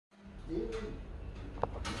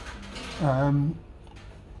Um,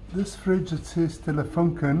 this fridge, it says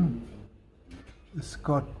Telefunken. It's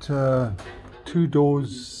got two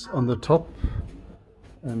doors on the top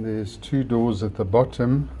and there's two doors at the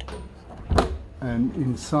bottom, and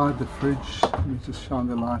inside the fridge, let me just shine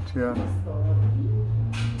the light here,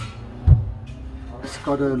 it's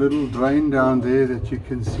got a little drain down there that you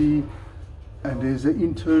can see, and there's an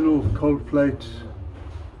internal cold plate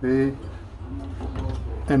there,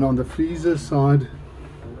 and on the freezer side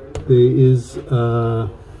there is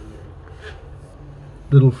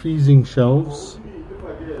little freezing shelves.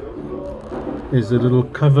 There's a little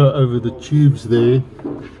cover over the tubes there.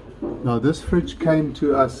 Now this fridge came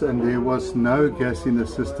to us and there was no gas in the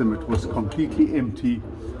system. It was completely empty,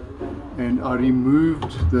 and I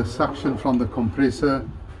removed the suction from the compressor,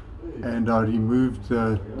 and I removed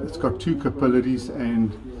it's got two capillaries,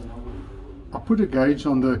 and I put a gauge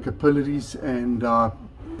on the capillaries and I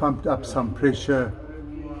pumped up some pressure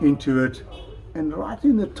into it, and right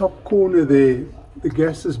in the top corner there the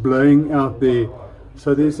gas is blowing out there.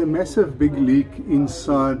 So there's a massive big leak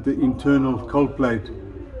inside the internal cold plate.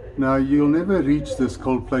 Now you'll never reach this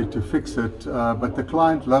cold plate to fix it, but the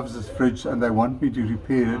client loves this fridge and they want me to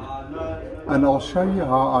repair it, and I'll show you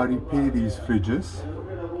how I repair these fridges.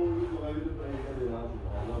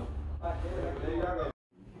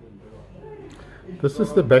 This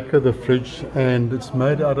is the back of the fridge, and it's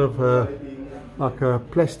made out of like a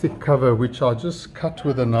plastic cover, which I just cut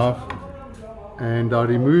with a knife, and I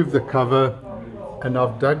removed the cover, and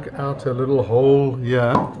I've dug out a little hole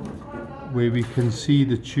here where we can see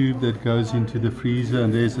the tube that goes into the freezer,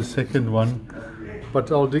 and there's a second one,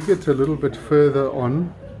 but I'll dig it a little bit further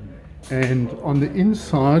on. And on the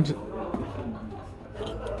inside,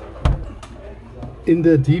 in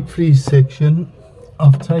the deep freeze section,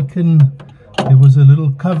 I've taken, there was a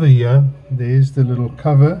little cover here, there's the little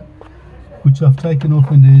cover which I've taken off,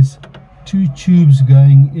 and there's two tubes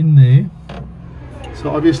going in there. So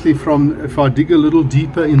obviously if I dig a little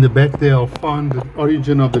deeper in the back there, I'll find the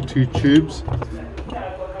origin of the two tubes,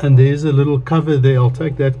 and there's a little cover there. I'll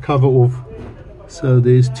take that cover off. So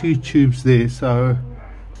there's two tubes there. So,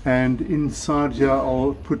 and inside here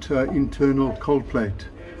I'll put an internal cold plate.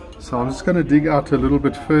 So I'm just going to dig out a little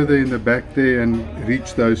bit further in the back there and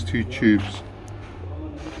reach those two tubes.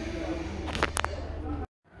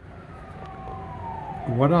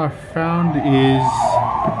 What I found is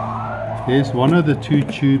there's one of the two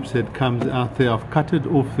tubes that comes out there. I've cut it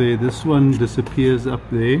off there. This one disappears up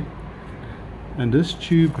there, and this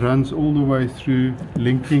tube runs all the way through,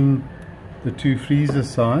 linking the two freezer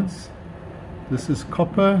sides. This is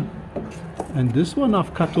copper, and this one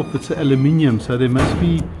I've cut off. It's aluminium, so there must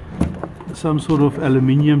be some sort of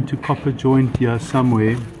aluminium to copper joint here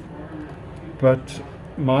somewhere, but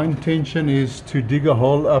my intention is to dig a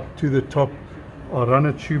hole up to the top. I'll run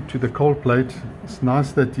a tube to the cold plate. It's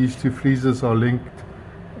nice that these two freezers are linked,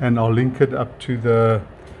 and I'll link it up to the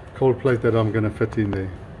cold plate that I'm going to fit in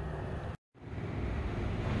there.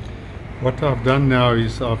 What I've done now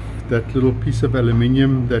is that little piece of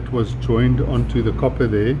aluminium that was joined onto the copper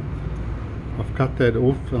there, I've cut that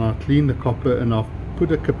off, and I've cleaned the copper, and I've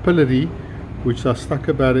put a capillary which I stuck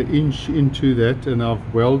about 1 inch into that, and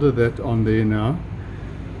I've welded that on there now.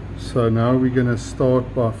 So now we're going to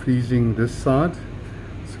start by freezing this side.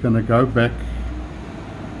 It's going to go back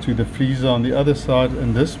to the freezer on the other side,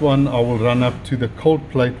 and this one I will run up to the cold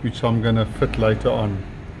plate, which I'm going to fit later on.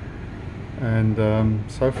 And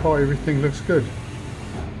so far everything looks good.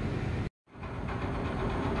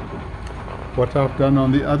 What I've done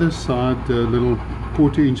on the other side, the little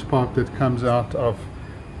 1/4 inch pipe that comes out, I've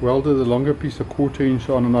welded a longer piece of 1/4 inch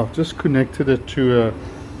on, and I've just connected it to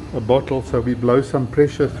a bottle, so we blow some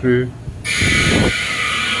pressure through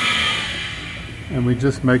and we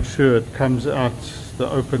just make sure it comes out the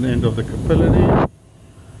open end of the capillary,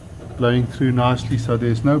 blowing through nicely, so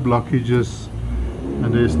there's no blockages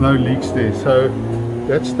and there's no leaks there. So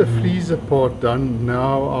that's the freezer part done.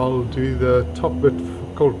 Now I'll do the top bit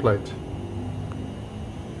for cold plate.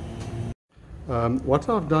 What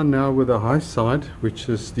I've done now with the high side, which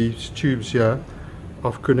is these tubes here,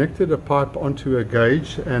 I've connected a pipe onto a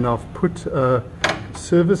gauge, and I've put a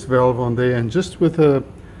service valve on there, and just with an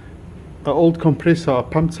old compressor I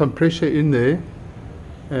pumped some pressure in there,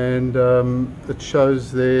 and it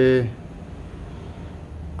shows there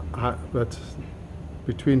that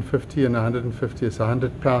between 50 and 150, it's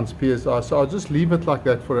 100 pounds PSI. So I'll just leave it like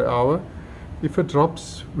that for an hour. If it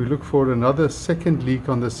drops, we look for another second leak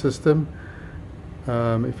on the system.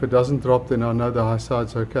 If it doesn't drop, then I know the high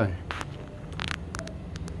side's okay.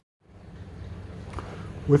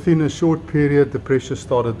 Within a short period the pressure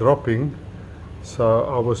started dropping, So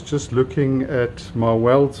I was just looking at my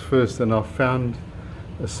welds first and I found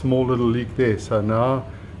a small little leak there. So now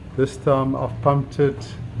this time I've pumped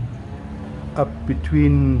it up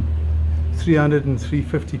between 300 and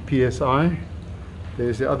 350 psi.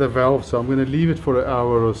 There's the other valve, so I'm going to leave it for an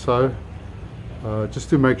hour or so just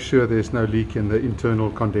to make sure there's no leak in the internal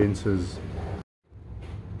condensers.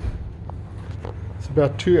 It's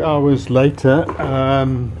about 2 hours later.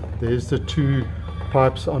 There's the two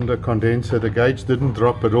pipes on the condenser. The gauge didn't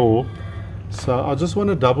drop at all, so I just want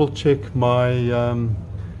to double check my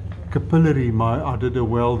capillary. I did a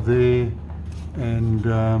weld there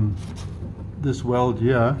and this weld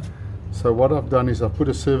here. So what I've done is I've put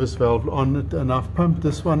a service valve on it and I've pumped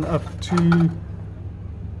this one up to,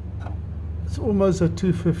 it's almost at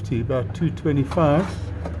 250, about 225,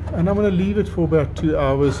 and I'm going to leave it for about 2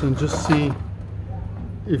 hours and just see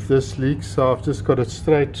if this leaks. So I've just got it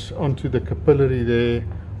straight onto the capillary there,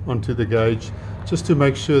 onto the gauge, just to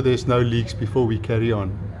make sure there's no leaks before we carry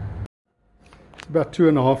on. It's about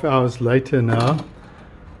 2.5 hours later now.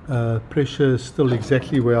 Pressure is still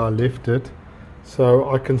exactly where I left it. So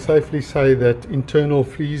I can safely say that internal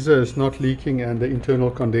freezer is not leaking and the internal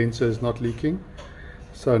condenser is not leaking.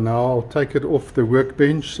 So now I'll take it off the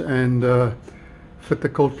workbench and fit the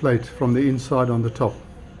cold plate from the inside on the top.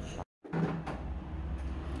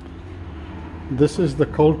 This is the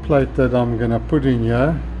cold plate that I'm going to put in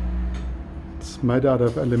here. It's made out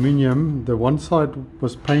of aluminium. The one side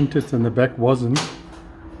was painted and the back wasn't,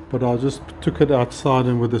 but I just took it outside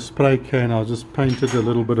and with a spray can I just painted a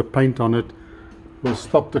little bit of paint on it. Will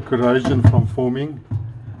stop the corrosion from forming,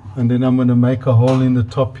 and then I'm going to make a hole in the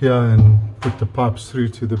top here and put the pipes through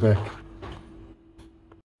to the back.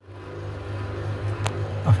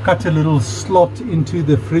 I've cut a little slot into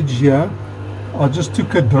the fridge here. I just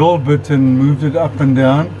took a drill bit and moved it up and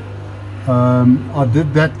down. I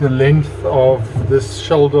did that the length of this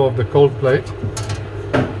shoulder of the cold plate,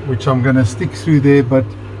 which I'm going to stick through there, but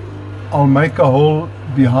I'll make a hole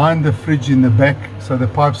behind the fridge in the back so the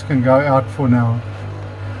pipes can go out for now.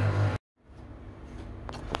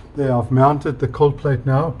 There, I've mounted the cold plate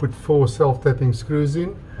now. I put 4 self-tapping screws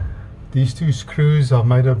in. These 2 screws, I've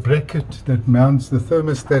made a bracket that mounts the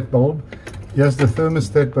thermostat bulb. Here's the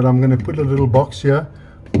thermostat, but I'm going to put a little box here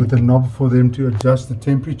with a knob for them to adjust the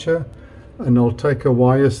temperature, and I'll take a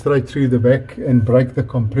wire straight through the back and break the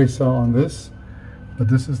compressor on this. But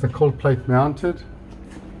this is the cold plate mounted,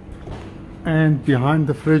 and behind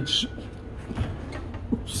the fridge,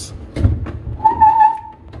 oops,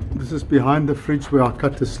 this is behind the fridge where I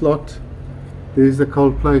cut the slot. There's the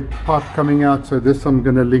cold plate pipe coming out, so this I'm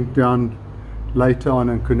going to link down later on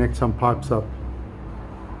and connect some pipes up.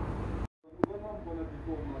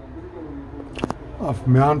 I've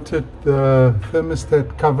mounted the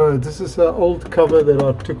thermostat cover. This is an old cover that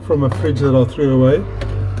I took from a fridge that I threw away.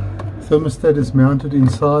 Thermostat is mounted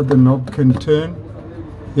inside, the knob can turn.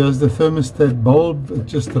 Here's the thermostat bulb. It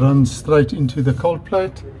just runs straight into the cold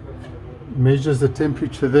plate, measures the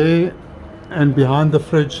temperature there, and behind the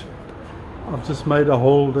fridge I've just made a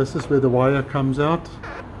hole. This is where the wire comes out,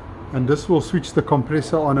 and this will switch the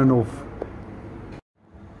compressor on and off.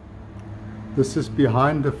 This is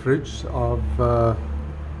behind the fridge. I've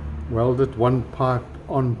welded one pipe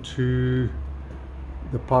onto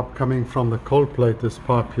the pipe coming from the cold plate, this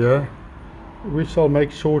pipe here, which I'll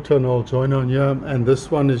make shorter and I'll join on here, and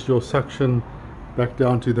this one is your suction back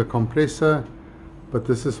down to the compressor. But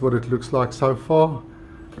this is what it looks like so far.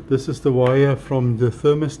 This is the wire from the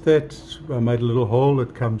thermostat. I made a little hole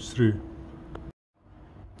that comes through.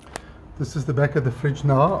 This is the back of the fridge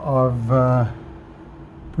now. I've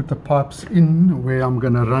put the pipes in where I'm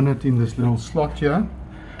going to run it in this little slot here,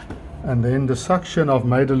 and then the suction, I've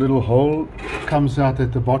made a little hole, comes out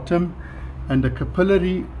at the bottom, and the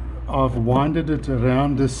capillary, I've winded it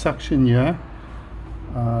around this suction here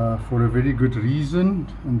for a very good reason.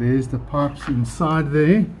 And there's the pipes inside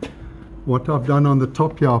there. What I've done on the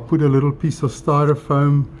top here, I put a little piece of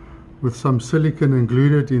styrofoam with some silicone and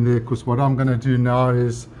glued it in there, because what I'm going to do now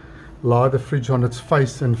is lie the fridge on its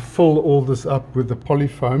face and fill all this up with the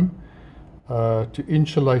polyfoam to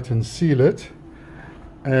insulate and seal it.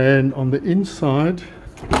 And on the inside,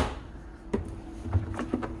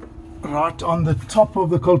 right on the top of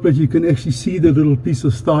the cold plate, you can actually see the little piece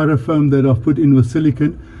of styrofoam that I've put in with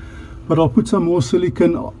silicone, but I'll put some more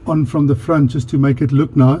silicone on from the front just to make it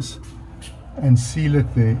look nice and seal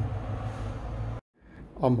it there.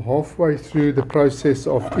 I'm halfway through the process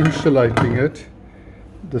of insulating it.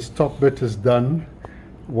 This top bit is done.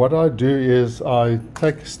 What I do is I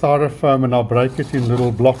take styrofoam and I break it in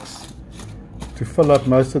little blocks to fill up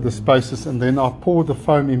most of the spaces, and then I pour the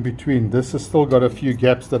foam in between. This has still got a few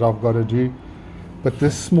gaps that I've got to do, but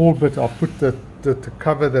this small bit I put the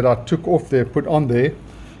cover that I took off there, put on there,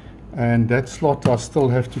 and that slot I still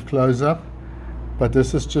have to close up. But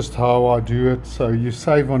this is just how I do it. So you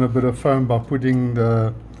save on a bit of foam by putting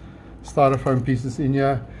the styrofoam pieces in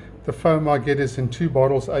here. The foam I get is in 2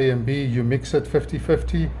 bottles, A and B. You mix it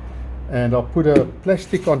 50-50, and I'll put a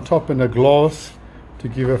plastic on top and a glass to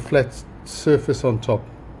give a flat surface on top.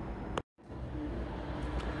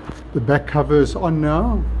 The back cover is on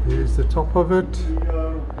now. Here's the top of it,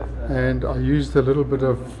 and I used a little bit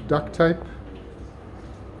of duct tape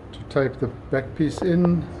to tape the back piece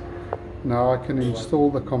in. Now I can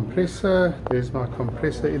install the compressor. There's my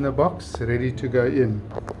compressor in the box, ready to go in.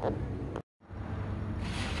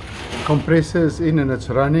 Compressor is in and it's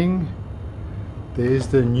running. There's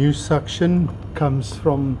the new suction, comes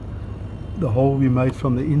from the hole we made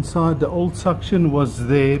from the inside. The old suction was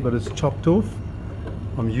there, but it's chopped off.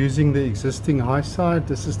 I'm using the existing high side.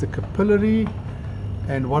 This is the capillary,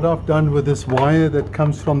 and what I've done with this wire that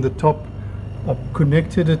comes from the top, I've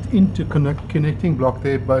connected it into connecting block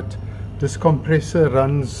there, but this compressor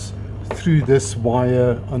runs through this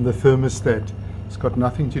wire on the thermostat. It's got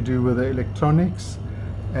nothing to do with the electronics.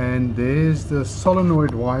 And there's the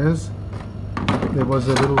solenoid wires. There was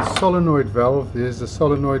a little solenoid valve. There's the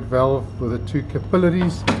solenoid valve with the 2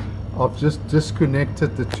 capillaries. I've just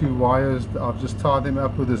disconnected the 2 wires. I've just tied them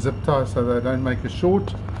up with a zip tie so they don't make a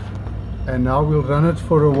short. And now we'll run it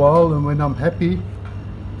for a while, and when I'm happy,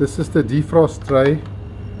 this is the defrost tray,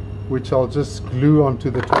 which I'll just glue onto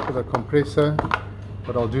the top of the compressor,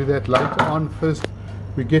 but I'll do that later on. First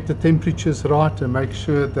we get the temperatures right and make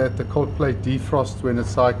sure that the cold plate defrosts when it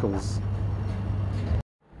cycles.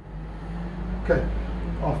 Okay,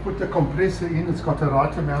 I've put the compressor in. It's got the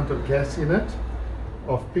right amount of gas in it.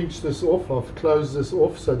 I've pinched this off, I've closed this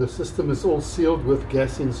off, so the system is all sealed with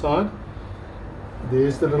gas inside.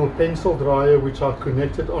 There's the little pencil dryer which I've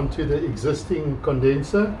connected onto the existing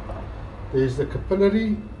condenser. There's the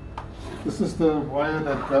capillary. This is the wire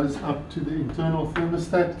that goes up to the internal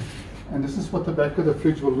thermostat, and this is what the back of the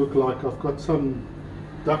fridge will look like. I've got some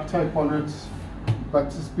duct tape on it, but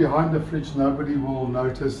it's behind the fridge, nobody will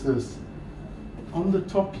notice this. On the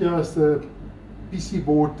top here is the PC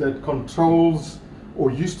board that controls,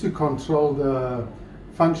 or used to control, the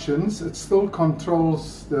functions. It still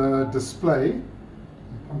controls the display.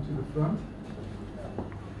 Come to the front.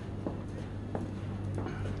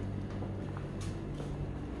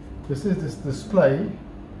 This is this display.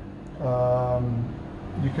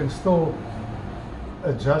 You can still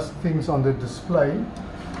adjust things on the display,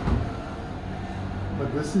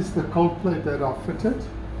 but this is the cold plate that I fitted.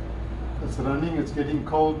 It's running, it's getting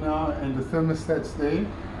cold now, and the thermostat's there.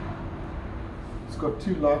 It's got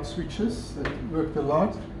 2 light switches that work the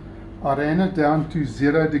light. I ran it down to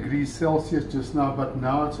 0 degrees Celsius just now, but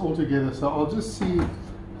now it's all together, so I'll just see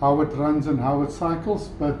how it runs and how it cycles.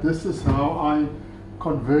 But this is how I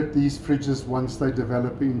convert these fridges once they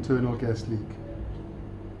develop an internal gas leak.